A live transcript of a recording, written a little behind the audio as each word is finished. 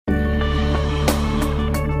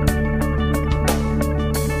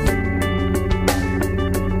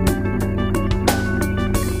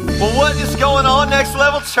going on, Next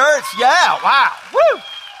Level Church? Yeah, wow, woo!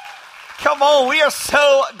 Come on, we are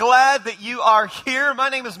so glad that you are here. My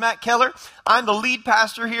name is Matt Keller. I'm the lead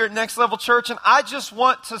pastor here at Next Level Church, and I just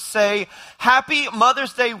want to say happy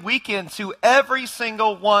Mother's Day weekend to every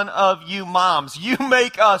single one of you moms. You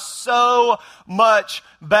make us so much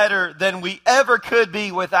better than we ever could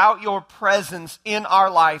be without your presence in our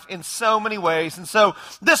life in so many ways. And so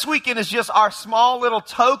this weekend is just our small little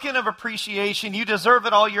token of appreciation. You deserve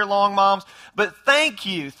it all year long, moms, but thank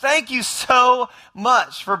you so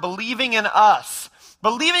much for believing in us.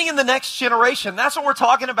 Believing in the next generation. That's what we're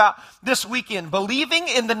talking about this weekend. Believing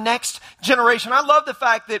in the next generation. I love the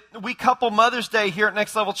fact that we couple Mother's Day here at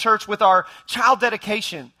Next Level Church with our child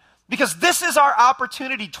dedication. Because this is our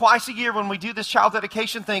opportunity twice a year when we do this child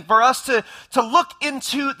dedication thing for us to look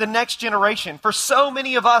into the next generation. For so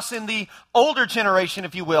many of us in the older generation,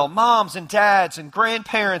 if you will, moms and dads and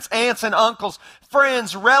grandparents, aunts and uncles,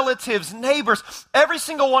 friends, relatives, neighbors, every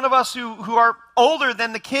single one of us who are older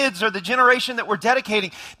than the kids or the generation that we're dedicating,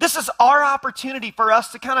 this is our opportunity for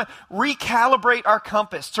us to kind of recalibrate our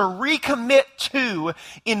compass, to recommit to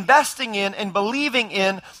investing in and believing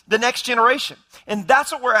in the next generation. And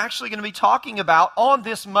that's what we're actually going to be talking about on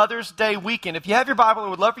this Mother's Day weekend. If you have your Bible, I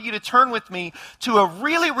would love for you to turn with me to a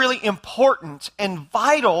really, really important and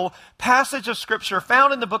vital passage of Scripture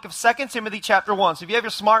found in the book of 2 Timothy chapter 1. So if you have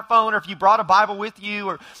your smartphone or if you brought a Bible with you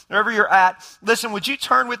or wherever you're at, listen, would you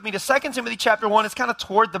turn with me to 2 Timothy chapter 1? It's kind of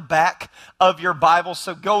toward the back of your Bible,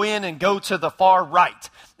 so go in and go to the far right.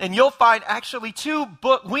 And you'll find actually two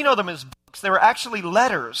books, we know them as books, they were actually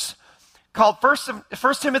letters called 1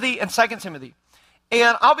 Timothy and 2 Timothy.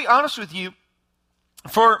 And I'll be honest with you,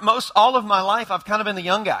 for most all of my life, I've kind of been the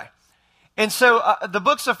young guy. And so the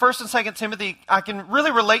books of 1 and 2 Timothy, I can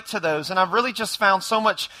really relate to those. And I've really just found so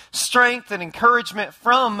much strength and encouragement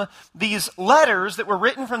from these letters that were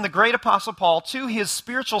written from the great apostle Paul to his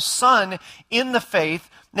spiritual son in the faith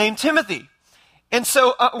named Timothy. And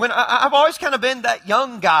so I've always kind of been that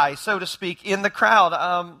young guy, so to speak, in the crowd.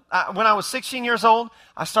 When I was 16 years old,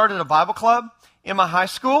 I started a Bible club in my high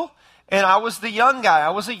school. And I was the young guy. I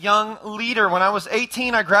was a young leader. When I was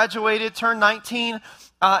 18, I graduated, turned 19,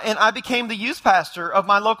 and I became the youth pastor of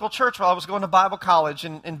my local church while I was going to Bible college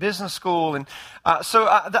and business school. And so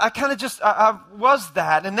I kind of just, I was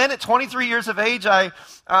that. And then at 23 years of age, I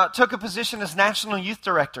took a position as national youth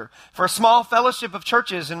director for a small fellowship of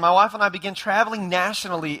churches. And my wife and I began traveling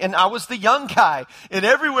nationally. And I was the young guy. And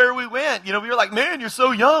everywhere we went, we were like, man, you're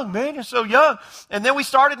so young. Man, you're so young. And then we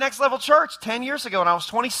started Next Level Church 10 years ago, and I was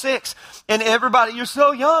 26. And everybody, you're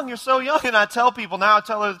so young, you're so young. And I tell people now, I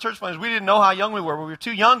tell other church planners, we didn't know how young we were. We were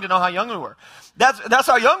too young to know how young we were. That's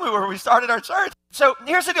how young we were when we started our church. So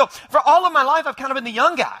here's the deal. For all of my life, I've kind of been the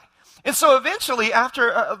young guy. And so eventually,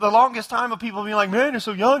 after the longest time of people being like, man, you're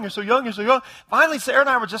so young, you're so young, you're so young, finally Sarah and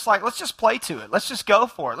I were just like, let's just play to it. Let's just go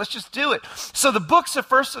for it. Let's just do it. So the books of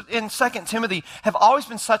 1 and 2 Timothy have always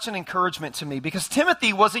been such an encouragement to me because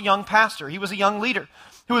Timothy was a young pastor. He was a young leader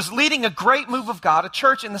who was leading a great move of God, a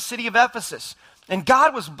church in the city of Ephesus. And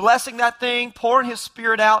God was blessing that thing, pouring his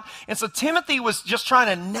Spirit out. And so Timothy was just trying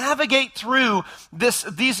to navigate through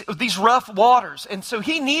these rough waters. And so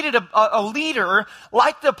he needed a leader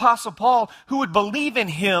like the Apostle Paul who would believe in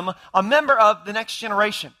him, a member of the next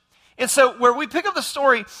generation. And so where we pick up the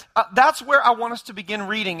story, that's where I want us to begin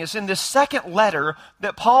reading, is in this second letter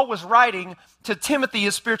that Paul was writing to Timothy,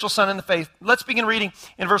 his spiritual son in the faith. Let's begin reading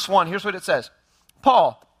in verse 1. Here's what it says.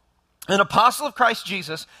 Paul, an apostle of Christ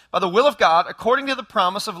Jesus, by the will of God, according to the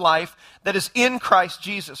promise of life that is in Christ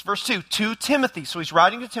Jesus. Verse 2, to Timothy. So he's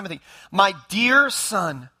writing to Timothy, my dear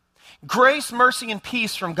son, grace, mercy, and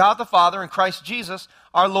peace from God the Father and Christ Jesus,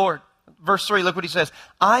 our Lord. Verse 3, look what he says.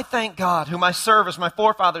 I thank God, whom I serve as my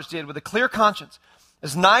forefathers did, with a clear conscience.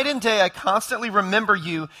 As night and day I constantly remember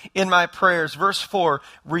you in my prayers. Verse 4,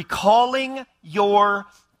 recalling your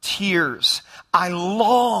tears. I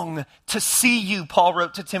long to see you, Paul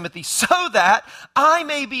wrote to Timothy, so that I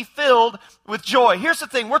may be filled with joy. Here's the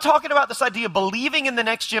thing. We're talking about this idea of believing in the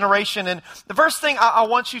next generation. And the first thing I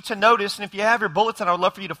want you to notice, and if you have your bulletin, I would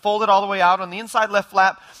love for you to fold it all the way out. On the inside left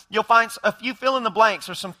flap, you'll find a few fill in the blanks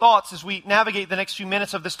or some thoughts as we navigate the next few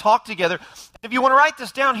minutes of this talk together. If you want to write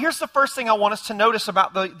this down, here's the first thing I want us to notice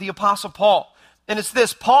about the Apostle Paul. And it's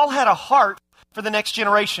this. Paul had a heart for the next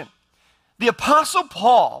generation. The Apostle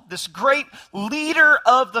Paul, this great leader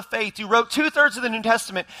of the faith who wrote 2/3 of the New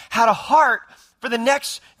Testament, had a heart for the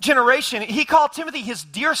next generation. He called Timothy his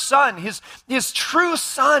dear son, his true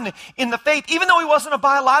son in the faith, even though he wasn't a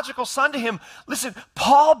biological son to him. Listen,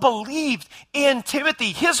 Paul believed in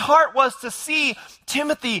Timothy. His heart was to see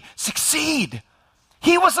Timothy succeed.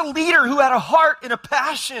 He was a leader who had a heart and a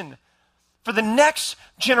passion for the next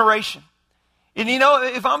generation. And you know,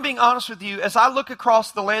 if I'm being honest with you, as I look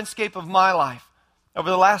across the landscape of my life over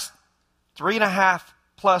the last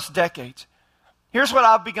 3.5+ decades, here's what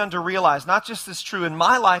I've begun to realize. Not just is true in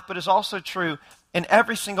my life, but is also true in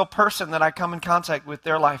every single person that I come in contact with,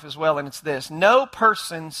 their life as well. And it's this: no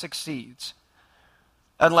person succeeds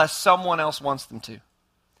unless someone else wants them to.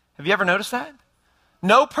 Have you ever noticed that?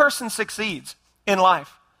 No person succeeds in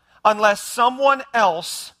life unless someone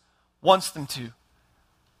else wants them to.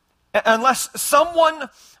 Unless someone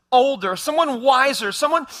older, someone wiser,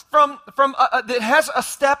 someone that has a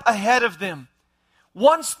step ahead of them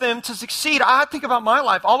wants them to succeed. I think about my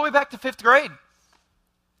life all the way back to 5th grade.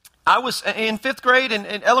 I was in 5th grade in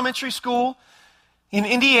elementary school in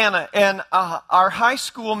Indiana, and our high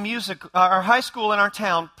school in our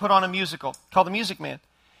town put on a musical called The Music Man.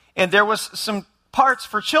 And there was some parts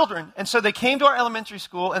for children. And so they came to our elementary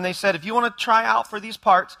school and they said, if you want to try out for these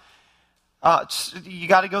parts, you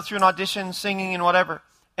got to go through an audition, singing and whatever.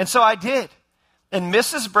 And so I did. And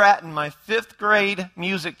Mrs. Bratton, my 5th grade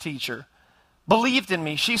music teacher, believed in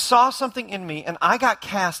me. She saw something in me, and I got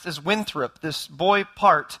cast as Winthrop, this boy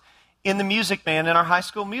part in The Music Man in our high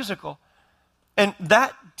school musical. And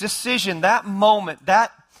that decision, that moment,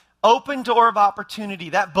 that open door of opportunity,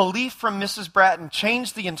 that belief from Mrs. Bratton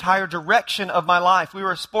changed the entire direction of my life. We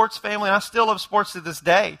were a sports family, and I still love sports to this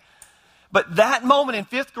day. But that moment in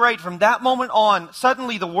 5th grade, from that moment on,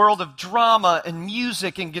 suddenly the world of drama and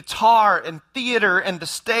music and guitar and theater and the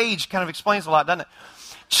stage kind of explains a lot, doesn't it?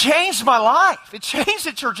 Changed my life. It changed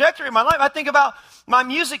the trajectory of my life. I think about my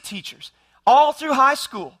music teachers all through high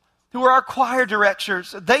school who were our choir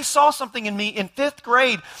directors. They saw something in me in 5th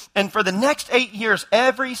grade, and for the next 8 years,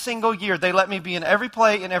 every single year, they let me be in every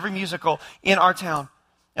play and every musical in our town,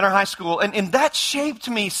 in our high school. And that shaped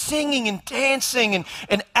me, singing and dancing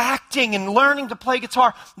and acting and learning to play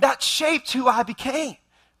guitar. That shaped who I became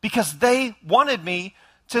because they wanted me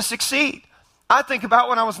to succeed. I think about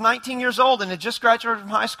when I was 19 years old and had just graduated from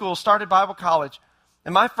high school, started Bible college.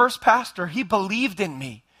 And my first pastor, he believed in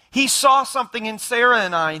me. He saw something in Sarah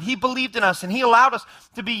and I, and he believed in us, and he allowed us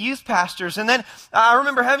to be youth pastors. And then I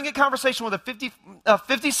remember having a conversation with a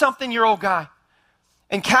 50-something-year-old guy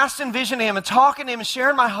and casting vision to him and talking to him and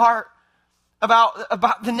sharing my heart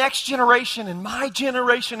about the next generation and my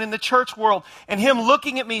generation in the church world. And him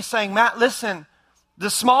looking at me saying, Matt, listen, the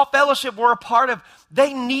small fellowship we're a part of,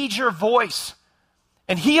 they need your voice.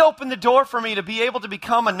 And he opened the door for me to be able to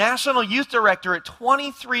become a national youth director at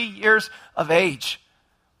 23 years of age.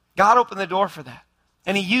 God opened the door for that.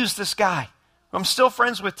 And he used this guy who I'm still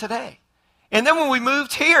friends with today. And then when we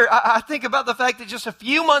moved here, I think about the fact that just a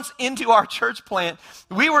few months into our church plant,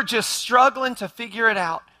 we were just struggling to figure it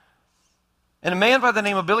out. And a man by the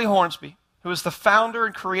name of Billy Hornsby, who is the founder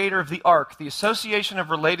and creator of the ARC, the Association of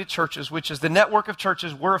Related Churches, which is the network of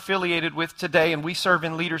churches we're affiliated with today and we serve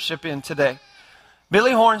in leadership in today.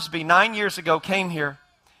 Billy Hornsby, 9 years ago, came here.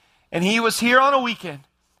 And he was here on a weekend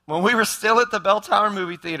when we were still at the Bell Tower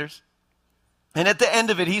movie theaters. And at the end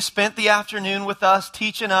of it, he spent the afternoon with us,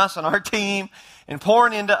 teaching us on our team and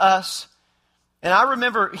pouring into us. And I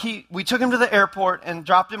remember we took him to the airport and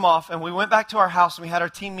dropped him off, and we went back to our house and we had our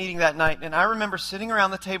team meeting that night. And I remember sitting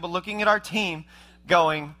around the table looking at our team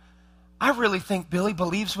going, I really think Billy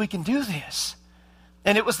believes we can do this.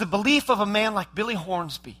 And it was the belief of a man like Billy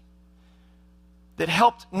Hornsby that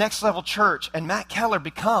helped Next Level Church and Matt Keller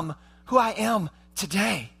become who I am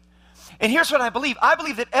today. And here's what I believe. I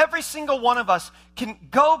believe that every single one of us can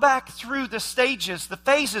go back through the stages, the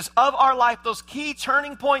phases of our life, those key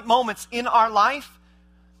turning point moments in our life,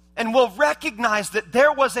 and we'll recognize that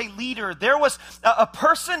there was a leader, there was a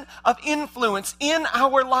person of influence in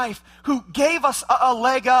our life who gave us a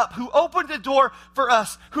leg up, who opened the door for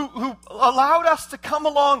us, who allowed us to come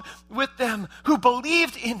along with them, who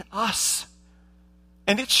believed in us.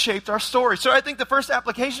 And it shaped our story. So I think the first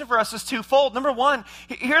application for us is twofold. Number one,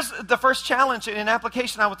 here's the first challenge and an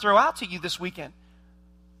application I would throw out to you this weekend.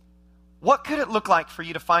 What could it look like for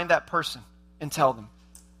you to find that person and tell them?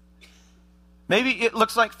 Maybe it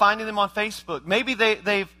looks like finding them on Facebook. Maybe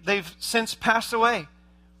they've since passed away.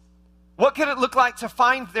 What could it look like to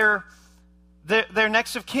find their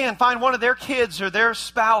next of kin, find one of their kids or their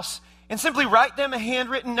spouse, and simply write them a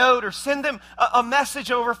handwritten note or send them a message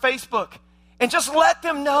over Facebook? And just let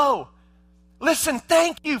them know, listen,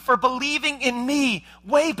 thank you for believing in me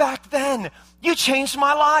way back then. You changed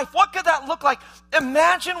my life. What could that look like?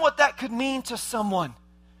 Imagine what that could mean to someone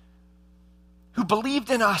who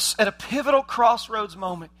believed in us at a pivotal crossroads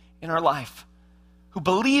moment in our life, who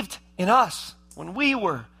believed in us when we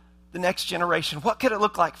were the next generation. What could it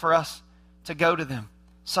look like for us to go to them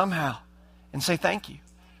somehow and say thank you?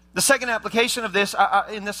 The second application of this,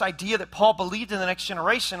 in this idea that Paul believed in the next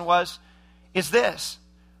generation is this.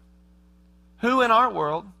 Who in our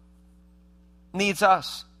world needs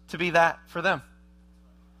us to be that for them?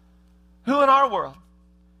 Who in our world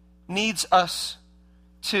needs us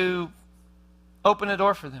to open a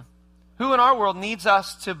door for them? Who in our world needs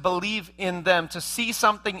us to believe in them, to see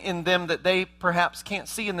something in them that they perhaps can't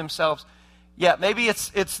see in themselves? Yeah, maybe it's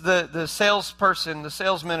the salesperson, the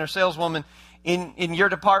salesman or saleswoman in your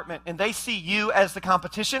department, and they see you as the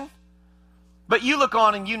competition. But you look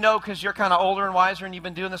on and you know, because you're kind of older and wiser and you've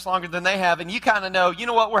been doing this longer than they have, and you kind of know, you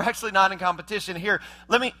know what, we're actually not in competition here.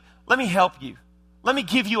 Let me help you. Let me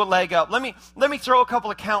give you a leg up. Let me throw a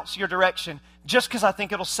couple of counts your direction just because I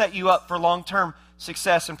think it'll set you up for long-term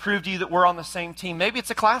success and prove to you that we're on the same team. Maybe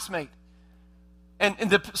it's a classmate.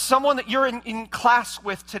 And someone that you're in class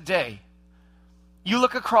with today, you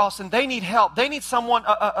look across and they need help. They need someone,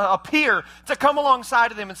 a peer, to come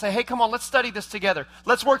alongside of them and say, hey, come on, let's study this together.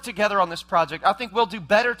 Let's work together on this project. I think we'll do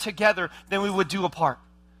better together than we would do apart.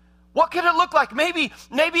 What could it look like? Maybe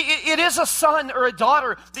it is a son or a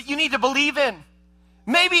daughter that you need to believe in.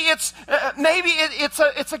 Maybe it's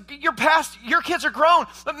your kids are grown,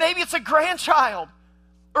 but maybe it's a grandchild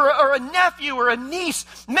or a nephew or a niece.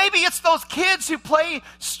 Maybe it's those kids who play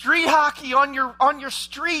street hockey on your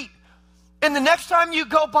street. And the next time you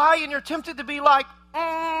go by and you're tempted to be like,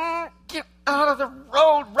 get out of the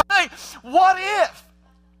road, right? What if,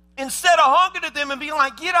 instead of honking at them and being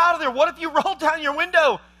like, get out of there, what if you rolled down your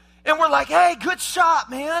window and we're like, hey, good shot,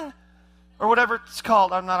 man? Or whatever it's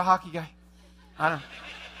called. I'm not a hockey guy. I don't know.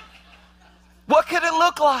 What could it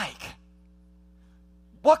look like?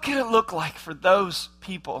 What could it look like for those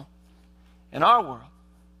people in our world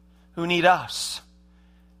who need us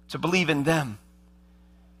to believe in them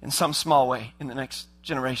in some small way in the next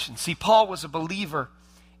generation? See, Paul was a believer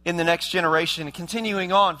in the next generation. And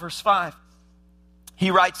continuing on, verse 5, he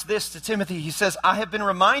writes this to Timothy. He says, I have been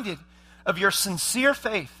reminded of your sincere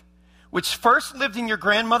faith, which first lived in your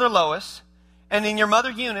grandmother Lois and in your mother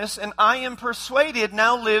Eunice, and I am persuaded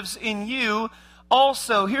now lives in you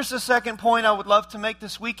also. Here's the second point I would love to make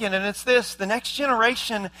this weekend, and it's this. The next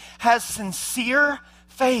generation has sincere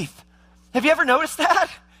faith. Have you ever noticed that?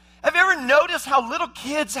 Have you ever noticed how little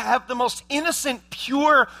kids have the most innocent,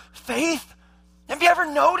 pure faith? Have you ever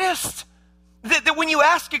noticed that when you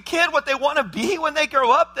ask a kid what they want to be when they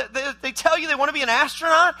grow up, they tell you they want to be an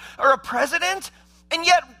astronaut or a president? And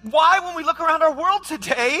yet, why, when we look around our world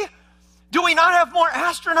today, do we not have more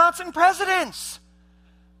astronauts and presidents?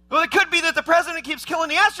 Well, it could be that the president keeps killing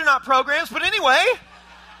the astronaut programs, but anyway.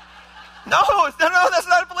 No, that's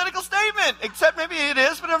not a political statement. Except maybe it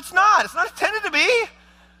is, but it's not. It's not intended to be.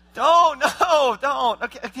 Don't.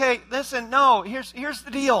 Okay, listen, no, here's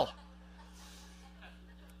the deal.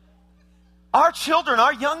 Our children,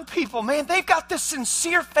 our young people, man, they've got this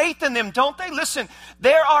sincere faith in them, don't they? Listen,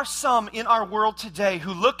 there are some in our world today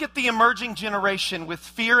who look at the emerging generation with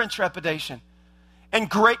fear and trepidation and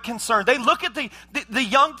great concern. They look at the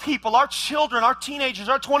young people, our children, our teenagers,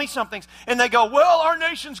 our 20-somethings, and they go, well, our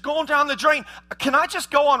nation's going down the drain. Can I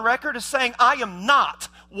just go on record as saying I am not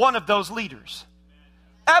one of those leaders?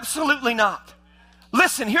 Absolutely not.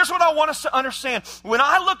 Listen, here's what I want us to understand. When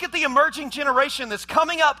I look at the emerging generation that's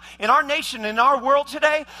coming up in our nation, in our world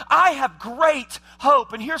today, I have great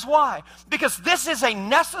hope. And here's why. Because this is a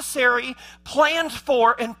necessary, planned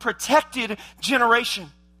for, and protected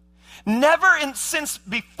generation. Never since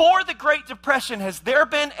before the Great Depression has there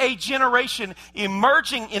been a generation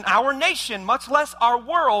emerging in our nation, much less our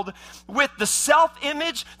world, with the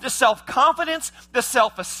self-image, the self-confidence, the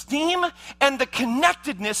self-esteem, and the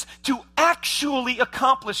connectedness to actually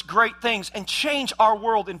accomplish great things and change our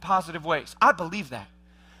world in positive ways. I believe that.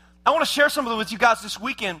 I want to share something with you guys this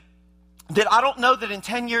weekend that I don't know that in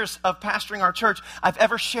 10 years of pastoring our church I've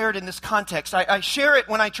ever shared in this context. I share it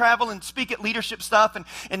when I travel and speak at leadership stuff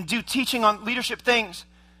and do teaching on leadership things.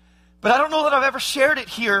 But I don't know that I've ever shared it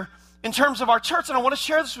here in terms of our church, and I want to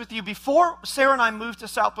share this with you. Before Sarah and I moved to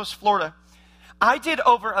Southwest Florida, I did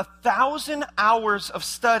over 1,000 hours of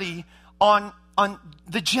study on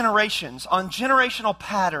the generations, on generational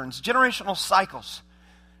patterns, generational cycles.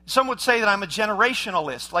 Some would say that I'm a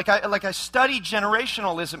generationalist, like I study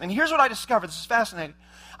generationalism. And here's what I discovered. This is fascinating.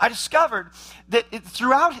 I discovered that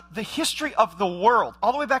throughout the history of the world,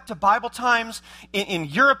 all the way back to Bible times, in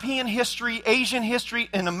European history, Asian history,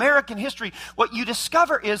 and American history, what you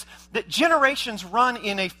discover is that generations run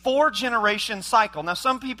in a 4-generation cycle. Now,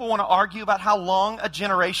 some people want to argue about how long a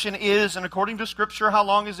generation is, and according to Scripture, how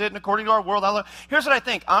long is it, and according to our world, how long. Here's what I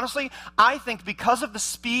think. Honestly, I think because of the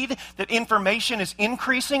speed that information is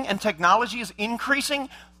increasing and technology is increasing,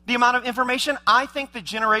 the amount of information, I think the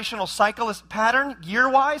generational cycle pattern,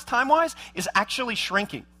 year-wise, time-wise, is actually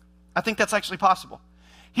shrinking. I think that's actually possible.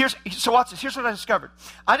 So watch this. Here's what I discovered.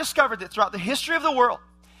 I discovered that throughout the history of the world,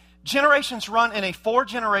 generations run in a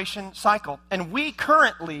 4-generation cycle. And we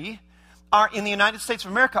currently are, in the United States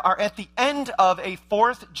of America, are at the end of a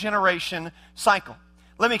 4th generation cycle.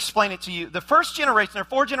 Let me explain it to you. The first generation, there are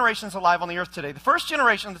 4 generations alive on the earth today. The first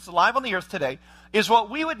generation that's alive on the earth today is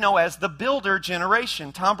what we would know as the builder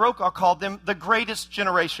generation. Tom Brokaw called them the greatest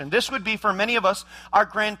generation. This would be, for many of us, our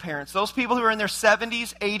grandparents, those people who are in their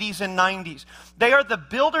 70s, 80s, and 90s. They are the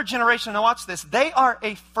builder generation. Now watch this. They are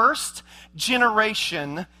a first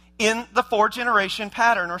generation in the 4-generation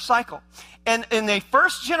pattern or cycle. And in the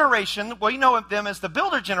first generation, we know of them as the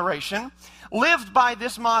builder generation, lived by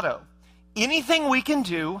this motto: anything we can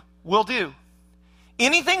do, we'll do.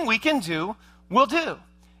 Anything we can do, we'll do.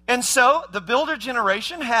 And so the builder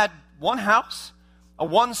generation had one house, a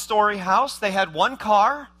 1-story house. They had one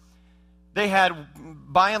car. They had,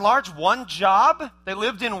 by and large, one job. They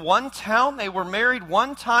lived in one town. They were married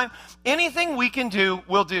one time. Anything we can do,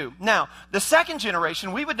 we'll do. Now, the second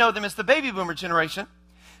generation, we would know them as the baby boomer generation,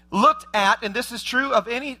 looked at, and this is true of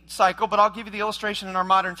any cycle, but I'll give you the illustration in our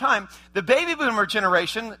modern time. The baby boomer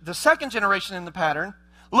generation, the second generation in the pattern,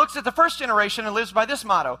 looks at the first generation and lives by this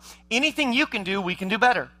motto: anything you can do, we can do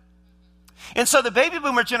better. And so the baby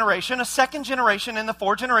boomer generation, a second generation in the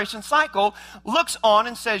 4-generation cycle, looks on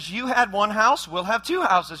and says, you had one house, we'll have 2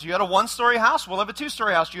 houses. You had a 1-story house, we'll have a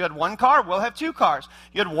 2-story house. You had one car, we'll have 2 cars.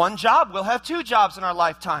 You had one job, we'll have 2 jobs in our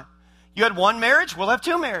lifetime. You had one marriage, we'll have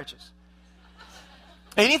 2 marriages.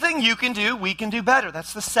 Anything you can do, we can do better.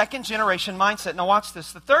 That's the second generation mindset. Now watch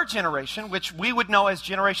this. The third generation, which we would know as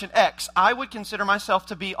Generation X, I would consider myself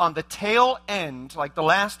to be on the tail end, like the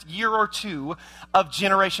last year or 2 of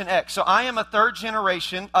Generation X. So I am a 3rd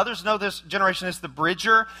generation. Others know this generation as the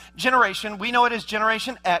Bridger generation. We know it as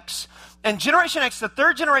Generation X. And Generation X, the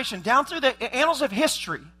 3rd generation, down through the annals of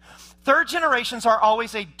history, 3rd generations are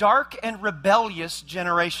always a dark and rebellious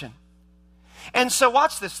generation. And so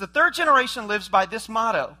watch this. The 3rd generation lives by this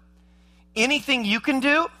motto: anything you can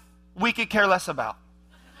do, we could care less about.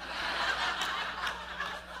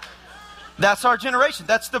 That's our generation.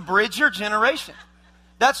 That's the Bridger generation.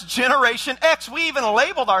 That's Generation X. We even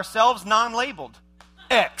labeled ourselves non-labeled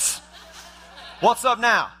X. What's up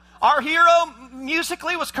now? Our hero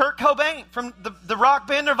musically was Kurt Cobain from the rock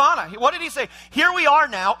band Nirvana. What did he say? Here we are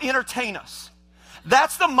now, entertain us.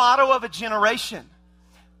 That's the motto of a generation.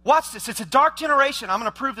 Watch this. It's a dark generation. I'm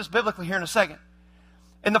going to prove this biblically here in a second.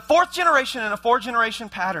 And the 4th generation in a 4-generation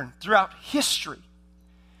pattern throughout history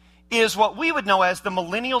is what we would know as the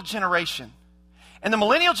millennial generation. And the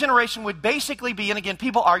millennial generation would basically be, and again,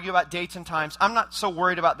 people argue about dates and times. I'm not so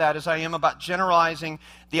worried about that as I am about generalizing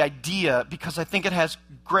the idea, because I think it has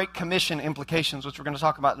Great Commission implications, which we're going to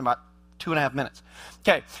talk about in about 2.5 minutes.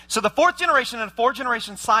 Okay, so the 4th generation in a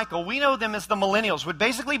 4-generation cycle, we know them as the millennials, would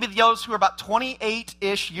basically be those who are about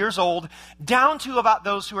 28-ish years old, down to about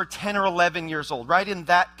those who are 10 or 11 years old, right in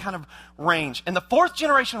that kind of range. And the 4th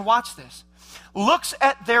generation, watch this, looks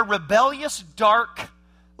at their rebellious, dark,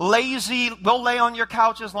 lazy, we'll lay on your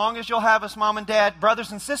couch as long as you'll have us, mom and dad,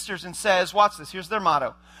 brothers and sisters, and says, watch this, here's their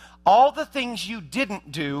motto: all the things you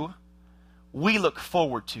didn't do, we look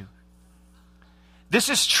forward to. This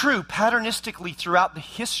is true patternistically throughout the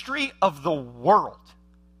history of the world.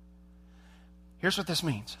 Here's what this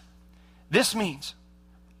means. This means,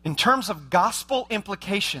 in terms of gospel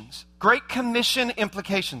implications, Great Commission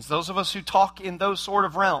implications, those of us who talk in those sort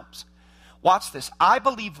of realms, watch this. I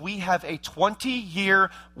believe we have a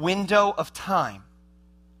 20-year window of time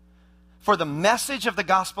for the message of the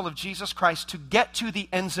gospel of Jesus Christ to get to the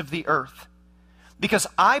ends of the earth. Because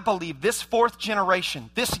I believe this 4th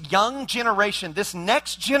generation, this young generation, this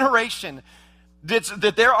next generation,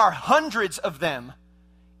 that there are hundreds of them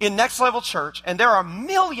in Next Level Church, and there are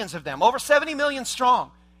millions of them, over 70 million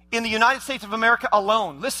strong, in the United States of America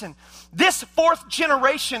alone. Listen, this 4th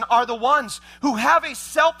generation are the ones who have a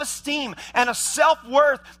self-esteem and a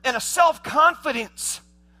self-worth and a self-confidence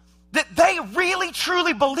that they really,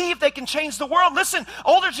 truly believe they can change the world. Listen,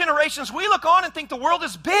 older generations, we look on and think the world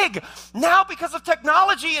is big. Now, because of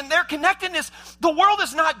technology and their connectedness, the world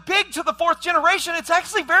is not big to the 4th generation. It's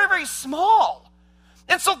actually very, very small.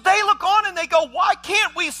 And so they look on and they go, why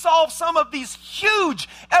can't we solve some of these huge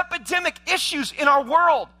epidemic issues in our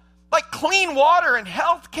world? Like clean water and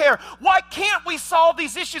health care. Why can't we solve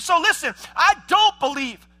these issues? So listen, I don't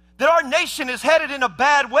believe that our nation is headed in a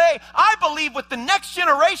bad way. I believe with the next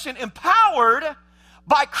generation empowered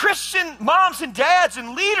by Christian moms and dads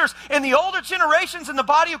and leaders and the older generations in the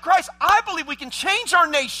body of Christ, I believe we can change our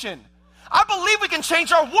nation. I believe we can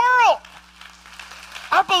change our world.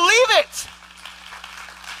 I believe it.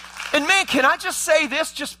 And man, can I just say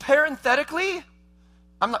this just parenthetically?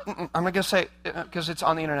 I'm going to say it because it's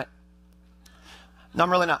on the internet. No,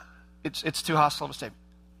 I'm really not. It's too hostile of a statement.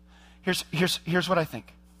 Here's what I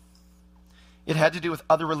think. It had to do with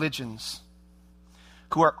other religions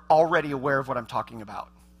who are already aware of what I'm talking about.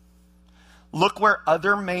 Look where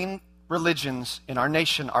other main religions in our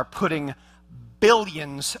nation are putting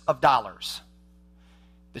billions of dollars.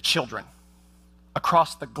 The children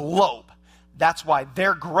across the globe. That's why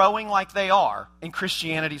they're growing like they are and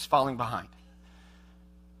Christianity's falling behind.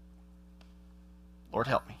 Lord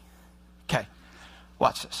help me. Okay,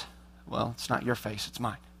 watch this. Well, it's not your face, it's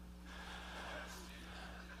mine.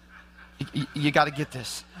 You got to get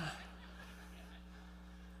this.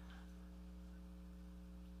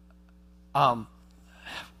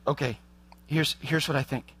 Okay, here's what I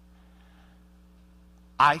think.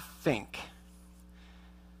 I think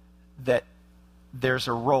that there's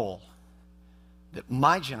a role that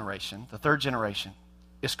my generation, the third generation,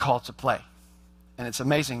 is called to play. And it's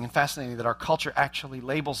amazing and fascinating that our culture actually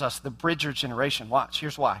labels us the Bridger generation. Watch,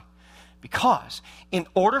 here's why. Because in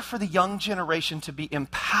order for the young generation to be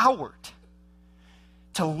empowered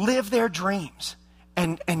to live their dreams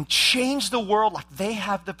and change the world like they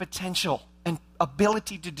have the potential and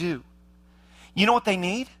ability to do, you know what they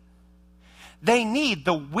need? They need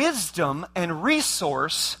the wisdom and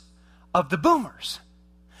resource of the boomers.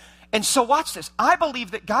 And so watch this. I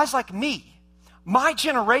believe that guys like me, my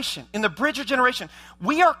generation, in the Bridger generation,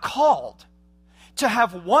 we are called to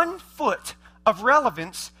have 1 foot of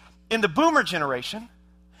relevance in the boomer generation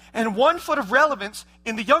and 1 foot of relevance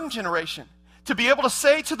in the young generation. To be able to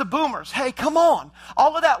say to the boomers, hey, come on,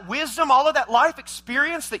 all of that wisdom, all of that life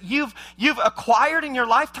experience that you've acquired in your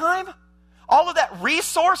lifetime, all of that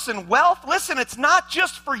resource and wealth, listen, it's not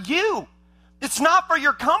just for you. It's not for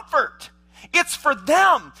your comfort. It's for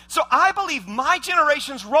them. So I believe my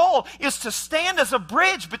generation's role is to stand as a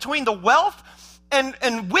bridge between the wealth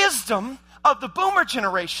and wisdom of the boomer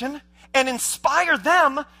generation and inspire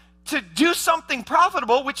them to do something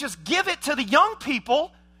profitable, which is give it to the young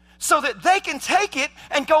people so that they can take it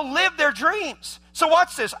and go live their dreams. So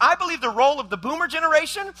watch this. I believe the role of the boomer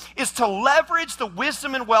generation is to leverage the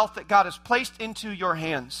wisdom and wealth that God has placed into your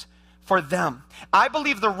hands for them. I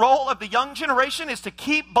believe the role of the young generation is to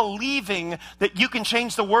keep believing that you can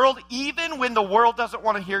change the world even when the world doesn't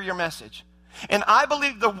want to hear your message. And I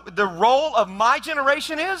believe the role of my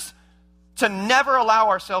generation is to never allow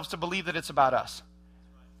ourselves to believe that it's about us.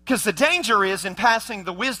 Because the danger is in passing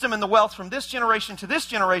the wisdom and the wealth from this generation to this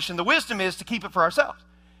generation, the wisdom is to keep it for ourselves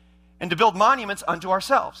and to build monuments unto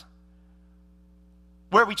ourselves.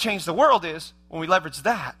 Where we change the world is when we leverage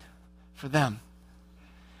that for them.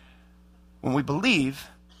 When we believe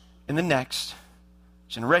in the next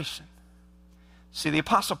generation. See, the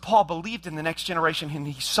Apostle Paul believed in the next generation and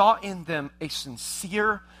he saw in them a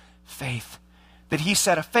sincere faith. That he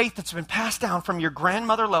said, a faith that's been passed down from your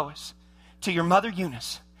grandmother Lois to your mother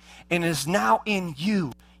Eunice and is now in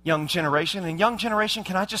you, young generation. And young generation,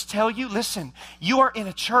 can I just tell you, listen, you are in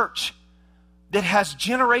a church that has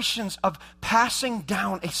generations of passing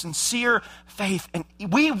down a sincere faith. And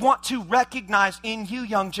we want to recognize in you,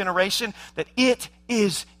 young generation, that it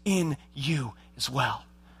is in you as well.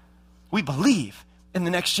 We believe in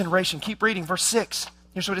the next generation. Keep reading, verse 6.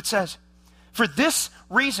 Here's what it says. For this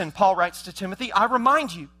reason, Paul writes to Timothy, I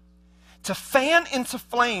remind you to fan into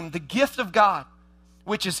flame the gift of God,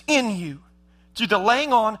 which is in you, through the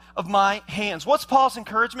laying on of my hands. What's Paul's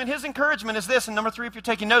encouragement? His encouragement is this, and number 3, if you're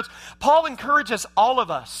taking notes, Paul encourages all of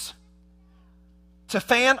us to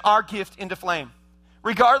fan our gift into flame.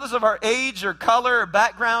 Regardless of our age or color or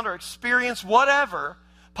background or experience, whatever,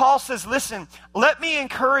 Paul says, listen, let me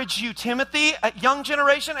encourage you, Timothy, a young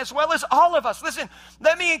generation, as well as all of us. Listen,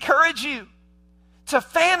 let me encourage you to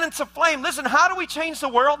fan into flame. Listen, how do we change the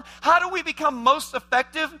world? How do we become most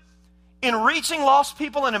effective in reaching lost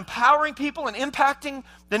people and empowering people and impacting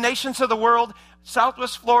the nations of the world,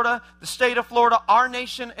 Southwest Florida, the state of Florida, our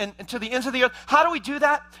nation, and to the ends of the earth? How do we do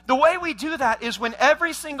that? The way we do that is when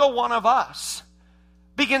every single one of us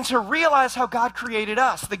begin to realize how God created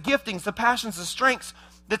us, the giftings, the passions, the strengths,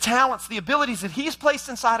 the talents, the abilities that He's placed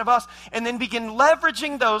inside of us, and then begin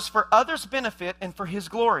leveraging those for others' benefit and for His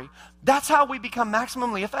glory. That's how we become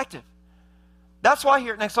maximally effective. That's why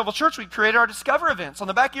here at Next Level Church we created our Discover events. On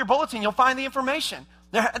the back of your bulletin, you'll find the information.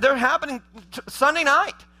 They're happening Sunday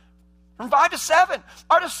night from 5 to 7.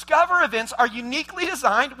 Our Discover events are uniquely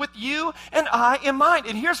designed with you and I in mind.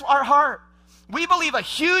 And here's our heart. We believe a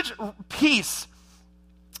huge piece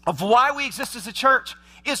of why we exist as a church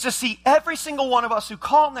is to see every single one of us who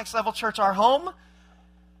call Next Level Church our home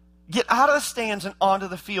get out of the stands and onto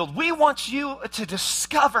the field. We want you to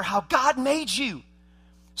discover how God made you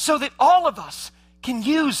so that all of us can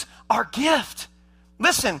use our gift.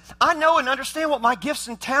 Listen, I know and understand what my gifts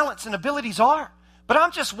and talents and abilities are, but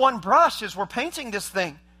I'm just one brush as we're painting this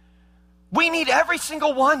thing. We need every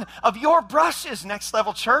single one of your brushes, Next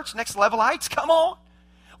Level Church, Next Levelites, come on.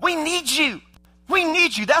 We need you. We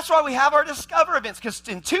need you. That's why we have our Discover events, because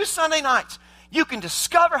in 2 Sunday nights, you can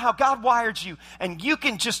discover how God wired you, and you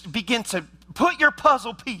can just begin to put your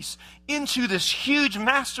puzzle piece into this huge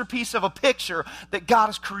masterpiece of a picture that God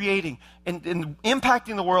is creating and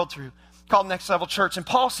impacting the world through, called Next Level Church. And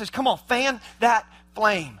Paul says, come on, fan that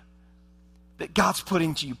flame that God's put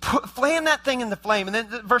into you. Fan that thing in the flame. And then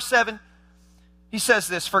verse 7, he says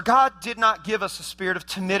this, for God did not give us a spirit of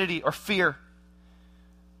timidity or fear,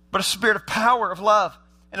 but a spirit of power, of love,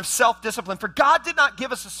 and of self-discipline. For God did not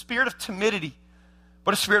give us a spirit of timidity,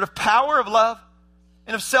 but a spirit of power, of love,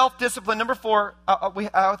 and of self-discipline. Number 4,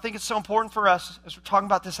 I think it's so important for us, as we're talking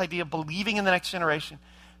about this idea of believing in the next generation,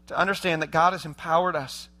 to understand that God has empowered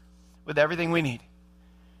us with everything we need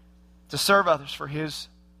to serve others for His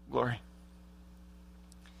glory.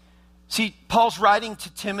 See, Paul's writing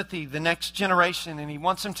to Timothy, the next generation, and he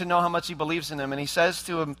wants him to know how much he believes in him. And he says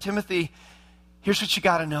to him, Timothy, here's what you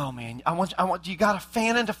got to know, man. You got to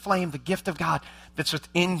fan into flame the gift of God that's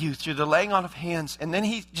within you through the laying on of hands. And then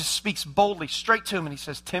he just speaks boldly straight to him, and he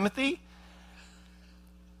says, Timothy,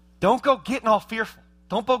 don't go getting all fearful.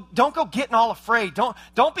 Don't go getting all afraid.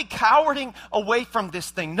 Don't be cowarding away from this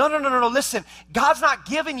thing. No. Listen, God's not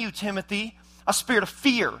giving you, Timothy, a spirit of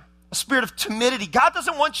fear, a spirit of timidity. God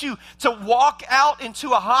doesn't want you to walk out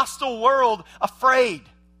into a hostile world afraid.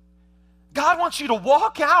 God wants you to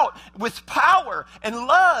walk out with power and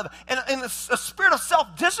love and a spirit of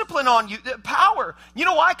self-discipline on you. Power. You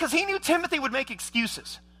know why? Because he knew Timothy would make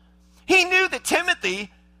excuses. He knew that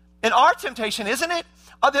Timothy, and our temptation, isn't it?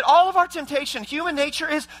 That all of our temptation, human nature,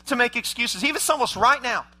 is to make excuses. Even some of us right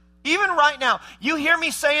now. Even right now, you hear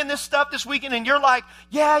me saying this stuff this weekend and you're like,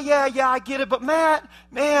 yeah, I get it. But Matt,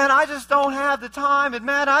 man, I just don't have the time. And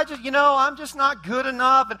Matt, I'm just not good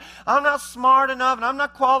enough. And I'm not smart enough. And I'm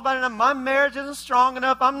not qualified enough. My marriage isn't strong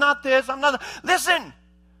enough. I'm not this. I'm not that. Listen,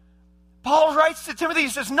 Paul writes to Timothy, he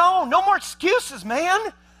says, no more excuses, man.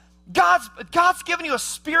 God's given you a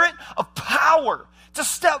spirit of power to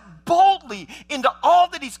step boldly into all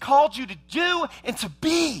that He's called you to do and to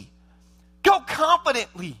be. Go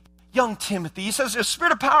confidently, young Timothy. He says a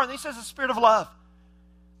spirit of power, and then he says a spirit of love.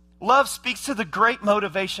 Love speaks to the great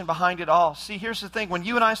motivation behind it all. See, here's the thing. When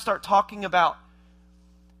you and I start talking about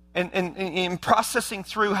and processing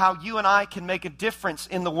through how you and I can make a difference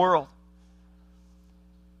in the world,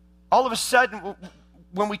 all of a sudden,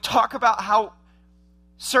 when we talk about how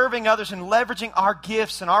serving others and leveraging our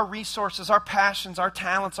gifts and our resources, our passions, our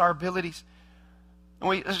talents, our abilities, and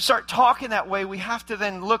we start talking that way, we have to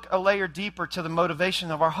then look a layer deeper to the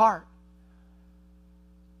motivation of our heart.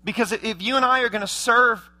 Because if you and I are going to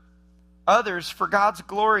serve others for God's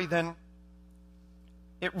glory, then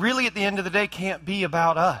it really, at the end of the day, can't be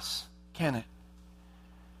about us, can it?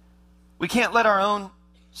 We can't let our own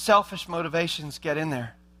selfish motivations get in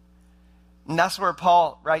there. And that's where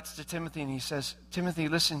Paul writes to Timothy, and he says, Timothy,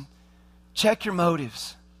 listen, check your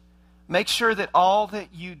motives. Make sure that all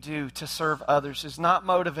that you do to serve others is not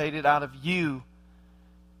motivated out of you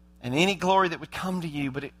and any glory that would come to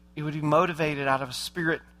you, but it would be motivated out of a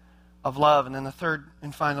spirit of love. And then the third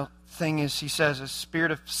and final thing is, he says, a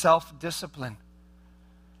spirit of self-discipline.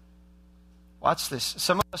 Watch this.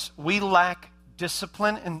 Some of us, we lack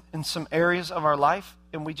discipline in some areas of our life,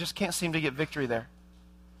 and we just can't seem to get victory there.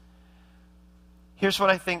 Here's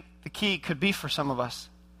what I think the key could be for some of us.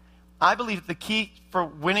 I believe the key for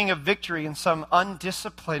winning a victory in some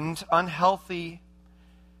undisciplined, unhealthy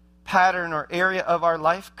pattern or area of our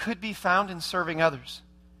life could be found in serving others.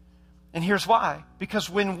 And here's why. Because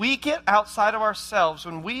when we get outside of ourselves,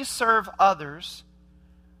 when we serve others,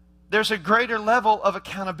 there's a greater level of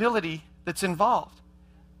accountability that's involved.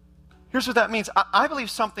 Here's what that means. I believe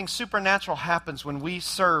something supernatural happens when we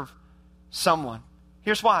serve someone.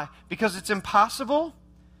 Here's why. Because it's impossible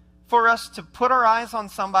for us to put our eyes on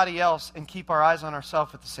somebody else and keep our eyes on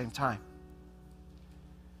ourselves at the same time.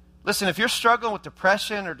 Listen, if you're struggling with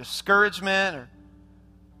depression or discouragement, or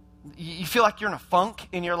you feel like you're in a funk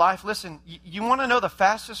in your life, listen, you want to know the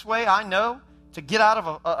fastest way I know to get out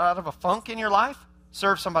of a funk in your life?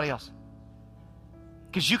 Serve somebody else.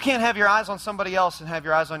 Because you can't have your eyes on somebody else and have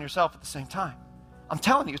your eyes on yourself at the same time. I'm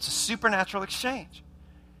telling you, it's a supernatural exchange.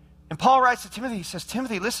 And Paul writes to Timothy, he says,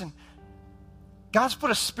 Timothy, listen, God's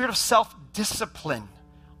put a spirit of self-discipline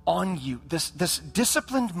on you, this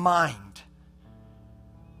disciplined mind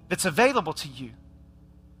that's available to you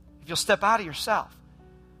if you'll step out of yourself.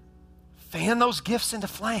 Fan those gifts into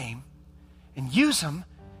flame and use them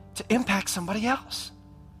to impact somebody else.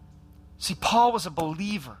 See, Paul was a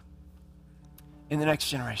believer in the next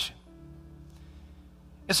generation.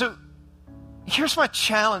 And so here's my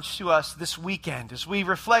challenge to us this weekend as we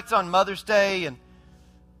reflect on Mother's Day and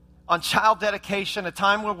on child dedication, a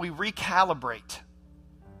time where we recalibrate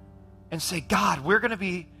and say, God, we're going to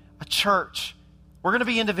be a church. We're going to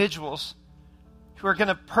be individuals who are going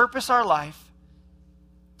to purpose our life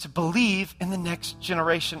to believe in the next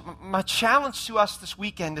generation. My challenge to us this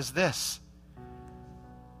weekend is this.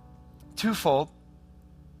 Twofold.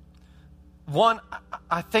 One,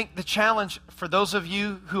 I think the challenge for those of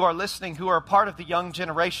you who are listening, who are a part of the young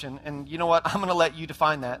generation, and you know what, I'm going to let you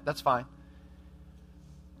define that. That's fine.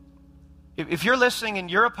 If you're listening and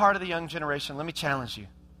you're a part of the young generation, let me challenge you.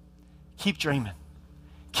 Keep dreaming.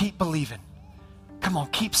 Keep believing. Come on,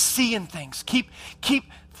 keep seeing things. Keep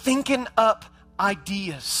thinking up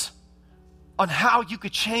ideas on how you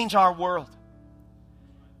could change our world.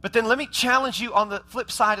 But then let me challenge you on the flip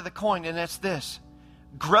side of the coin, and that's this.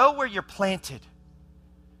 Grow where you're planted.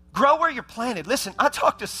 Grow where you're planted. Listen, I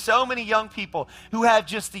talk to so many young people who have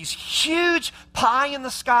just these huge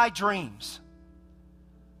pie-in-the-sky dreams.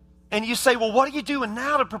 And you say, well, what are you doing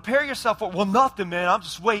now to prepare yourself for? Well, nothing, man. I'm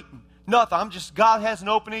just waiting. Nothing. God has an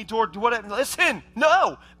opening toward whatever. Listen,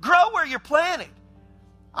 no. Grow where you're planted.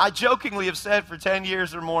 I jokingly have said for 10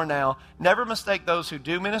 years or more now, never mistake those who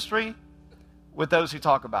do ministry with those who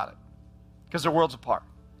talk about it, because they're worlds apart.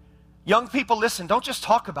 Young people, listen, don't just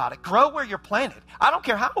talk about it. Grow where you're planted. I don't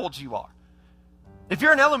care how old you are. If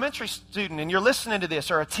you're an elementary student and you're listening to this,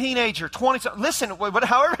 or a teenager, 20, listen,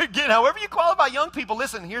 however you qualify young people,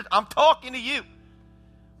 listen, here, I'm talking to you.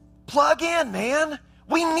 Plug in, man.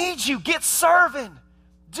 We need you. Get serving.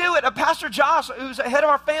 Do it. Pastor Josh, who's the head of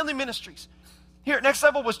our family ministries here at Next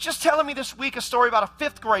Level, was just telling me this week a story about a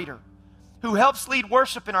 5th grader who helps lead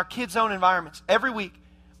worship in our kids' own environments every week.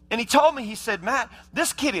 And he told me, he said, Matt,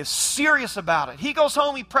 this kid is serious about it. He goes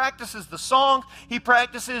home, he practices the song, he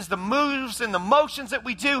practices the moves and the motions that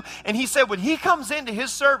we do. And he said when he comes into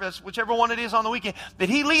his service, whichever one it is on the weekend, that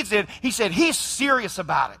he leads in, he said he's serious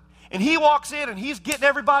about it. And he walks in and he's getting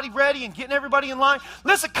everybody ready and getting everybody in line.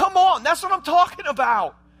 Listen, come on, that's what I'm talking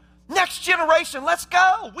about. Next generation, let's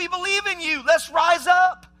go. We believe in you. Let's rise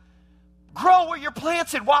up. Grow where you're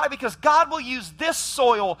planted. Why? Because God will use this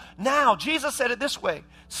soil now. Jesus said it this way,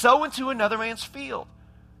 sow into another man's field.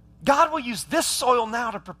 God will use this soil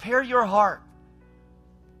now to prepare your heart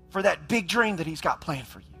for that big dream that he's got planned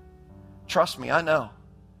for you. Trust me, I know,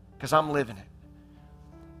 because I'm living it.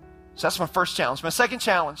 So that's my first challenge. My second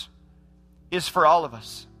challenge is for all of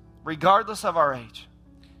us, regardless of our age.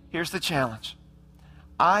 Here's the challenge.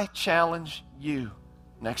 I challenge you,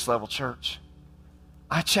 Next Level Church.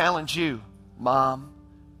 I challenge you, mom,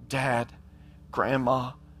 dad,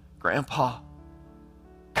 grandma, grandpa,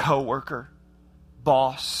 coworker,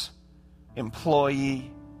 boss,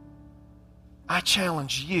 employee. I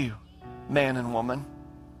challenge you, man and woman,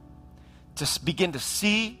 to begin to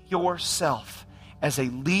see yourself as a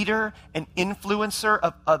leader and influencer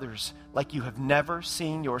of others like you have never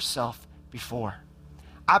seen yourself before.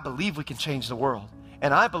 I believe we can change the world.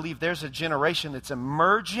 And I believe there's a generation that's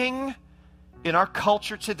emerging in our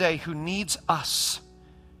culture today who needs us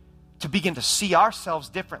to begin to see ourselves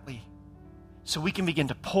differently so we can begin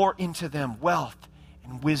to pour into them wealth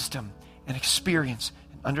and wisdom and experience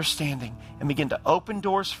and understanding and begin to open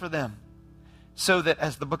doors for them so that,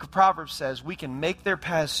 as the book of Proverbs says, we can make their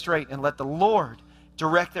paths straight and let the Lord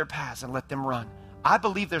direct their paths and let them run. I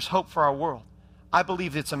believe there's hope for our world. I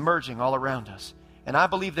believe it's emerging all around us. And I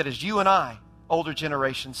believe that as you and I, older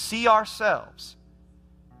generations, see ourselves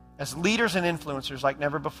as leaders and influencers like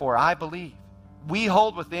never before, I believe we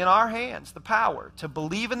hold within our hands the power to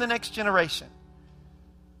believe in the next generation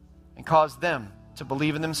and cause them to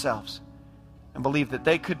believe in themselves and believe that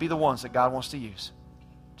they could be the ones that God wants to use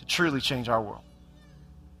to truly change our world.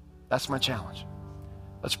 That's my challenge.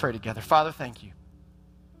 Let's pray together. Father, thank you.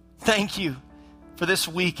 Thank you for this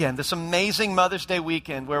weekend, this amazing Mother's Day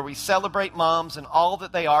weekend where we celebrate moms and all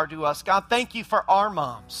that they are to us. God, thank you for our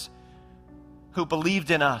moms who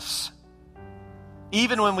believed in us,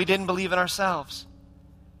 even when we didn't believe in ourselves.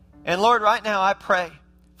 And Lord, right now I pray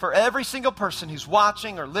for every single person who's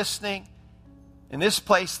watching or listening in this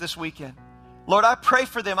place this weekend. Lord, I pray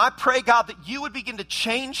for them. I pray, God, that you would begin to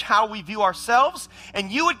change how we view ourselves,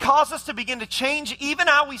 and you would cause us to begin to change even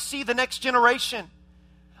how we see the next generation.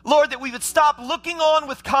 Lord, that we would stop looking on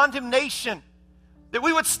with condemnation That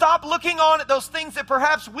we would stop looking on at those things that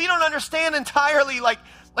perhaps we don't understand entirely, like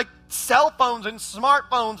cell phones and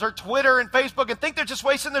smartphones or Twitter and Facebook, and think they're just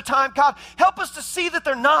wasting their time. God, help us to see that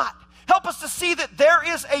they're not. Help us to see that there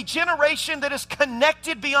is a generation that is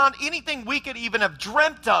connected beyond anything we could even have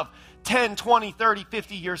dreamt of 10, 20, 30,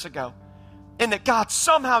 50 years ago. And that, God,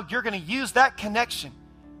 somehow you're going to use that connection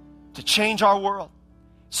to change our world.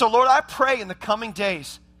 So, Lord, I pray in the coming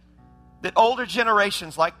days that older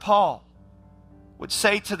generations like Paul would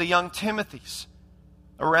say to the young Timothys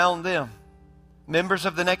around them, members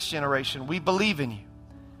of the next generation, we believe in you,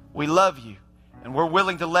 we love you, and we're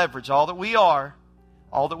willing to leverage all that we are,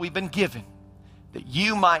 all that we've been given, that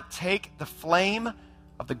you might take the flame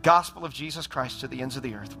of the gospel of Jesus Christ to the ends of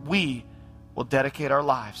the earth. We will dedicate our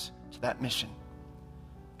lives to that mission.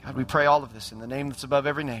 God, we pray all of this in the name that's above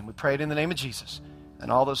every name. We pray it in the name of Jesus.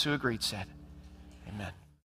 And all those who agreed said, amen.